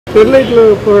ஸ்டெர்லைட்டில்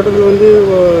போராட்டத்தில் வந்து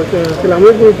சில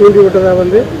அமைப்புகள் தூண்டி விட்டதாக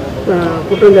வந்து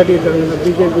குற்றம் சாட்டியிருக்காங்க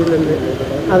பிஜேபியிலேருந்து.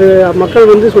 அது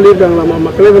மக்கள் வந்து சொல்லியிருக்காங்களாம்மா,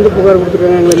 மக்களே வந்து புகார்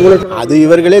கொடுத்துருக்காங்க எங்களுக்கு. அது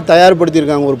இவர்களே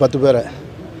தயார்படுத்தியிருக்காங்க ஒரு 10 பேரை.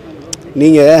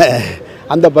 நீங்கள்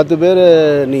அந்த 10 பேர்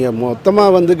நீங்கள்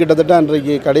மொத்தமாக வந்து கிட்டத்தட்ட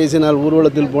அன்றைக்கு கடைசி நாள்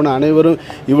ஊர்வலத்தில் போன அனைவரும்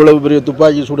இவ்வளவு பெரிய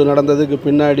துப்பாக்கி சூடு நடந்ததுக்கு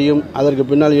பின்னாடியும் அதற்கு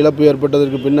பின்னால் இழப்பு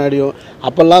ஏற்பட்டதற்கு பின்னாடியும்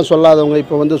அப்போல்லாம் சொல்லாதவங்க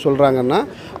இப்போ வந்து சொல்கிறாங்கன்னா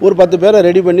ஒரு 10 பேரை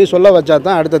ரெடி பண்ணி சொல்ல வச்சா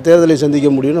தான் அடுத்த தேர்தலை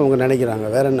சந்திக்க முடியும்னு அவங்க நினைக்கிறாங்க.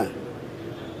 வேற என்ன,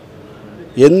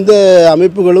 எந்த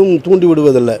அமைப்புகளும் தூண்டி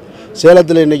விடுவதில்லை.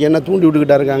 சேலத்தில் இன்றைக்கி என்ன தூண்டி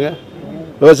விட்டுக்கிட்டா இருக்காங்க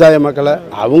விவசாய மக்களை?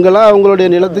 அவங்களாம் அவங்களுடைய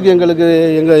நிலத்துக்கு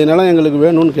எங்கள் நிலம் எங்களுக்கு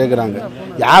வேணும்னு கேட்குறாங்க.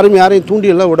 யாரையும்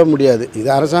தூண்டியெல்லாம் விட முடியாது. இது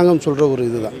அரசாங்கம் சொல்கிற ஒரு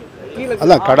இதுதான்.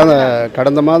 அதான்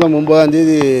கடந்த மாதம் 9ஆம்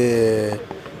தேதி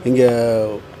இங்கே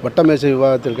வட்டமேசை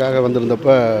விவாதத்திற்காக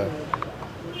வந்திருந்தப்ப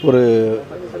ஒரு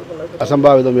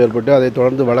அசம்பாவிதம் ஏற்பட்டு அதை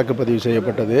தொடர்ந்து வழக்கு பதிவு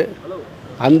செய்யப்பட்டது.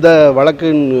 அந்த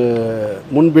வழக்கின்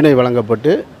முன்பிணை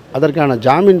வழங்கப்பட்டு அதற்கான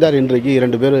ஜாமீன்தார் இன்றைக்கு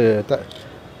 2 பேர்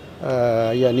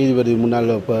ஐயா நீதிபதி முன்னால்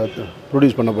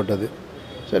ப்ரொடியூஸ் பண்ணப்பட்டது.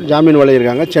 சரி, ஜாமீன்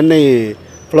வழங்கியிருக்காங்க. சென்னை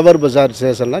ஃப்ளவர் பஜார்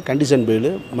ஸ்டேஷனில் கண்டிஷன் பெயில்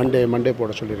மண்டே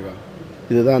போட சொல்லியிருக்காங்க.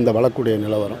 இதுதான் அந்த வழக்குடைய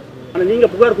நிலவரம். ஆனால்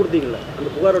நீங்கள் புகார் கொடுத்தீங்களா? அந்த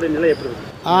புகாரோடைய நிலை எப்படி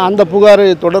இருக்கு? அந்த புகார்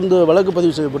தொடர்ந்து வழக்கு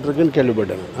பதிவு செய்யப்பட்டிருக்குன்னு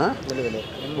கேள்விப்பட்டேன்.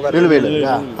 நிலுவையில்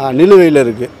இருக்கா? நிலுவையில்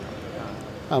இருக்குது.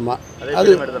 ஆமாம்,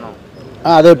 அது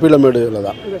அதே பீளமேடுல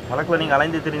தான். வழக்கில் நீங்கள்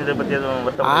அலைந்து தெரிஞ்சதை பற்றி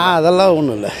எதுவும் அதெல்லாம்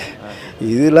ஒன்றும் இல்லை.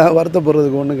 இதெல்லாம்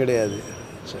வருத்தப்படுறதுக்கு ஒன்றும் கிடையாது.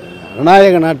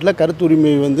 ஜனநாயக நாட்டில்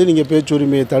கருத்துரிமையை வந்து நீங்கள்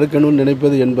பேச்சுரிமையை தடுக்கணும்னு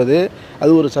நினைப்பது என்பது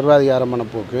அது ஒரு சர்வாதிகாரமான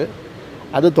போக்கு.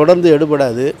 அது தொடர்ந்து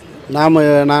எடுபடாது.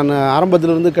 நான்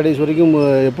ஆரம்பத்திலிருந்து கடைசி வரைக்கும்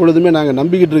எப்பொழுதுமே நாங்கள்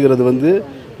நம்பிக்கிட்டு இருக்கிறது வந்து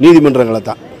நீதிமன்றங்களை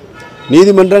தான்.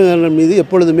 நீதிமன்றங்கள் மீது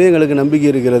எப்பொழுதுமே எங்களுக்கு நம்பிக்கை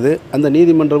இருக்கிறது. அந்த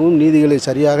நீதிமன்றமும் நீதிகளை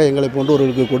சரியாக எங்களை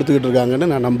போன்றவர்களுக்கு கொடுத்துக்கிட்டு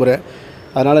இருக்காங்கன்னு நான் நம்புகிறேன்.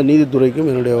 அதனால் நீதித்துறைக்கும்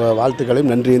என்னுடைய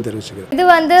வாழ்த்துக்களையும் நன்றியும் தெரிவிச்சுக்கிறேன். இது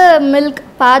வந்து மில்க்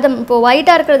பாதம், இப்போது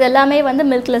ஒயிட்டாக இருக்கிறது எல்லாமே வந்து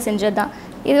மில்கில் செஞ்சது தான்.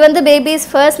 இது வந்து babies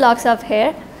first lakhs of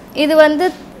hair. இது வந்து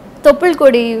தொப்புள்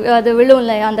கொடி அது விழும்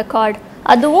இல்லையா அந்த கார்டு,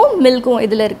 அதுவும் மில்க்கும்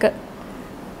இதில் இருக்குது.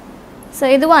 ஸோ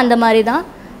இதுவும் அந்த மாதிரி தான்.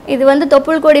 இது வந்து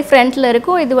தொப்புள் கொடி ஃப்ரண்ட்டில்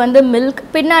இருக்கும், இது வந்து மில்க்,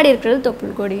 பின்னாடி இருக்கிறது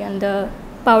தொப்புள் கொடி அந்த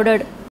பவுடர்டு.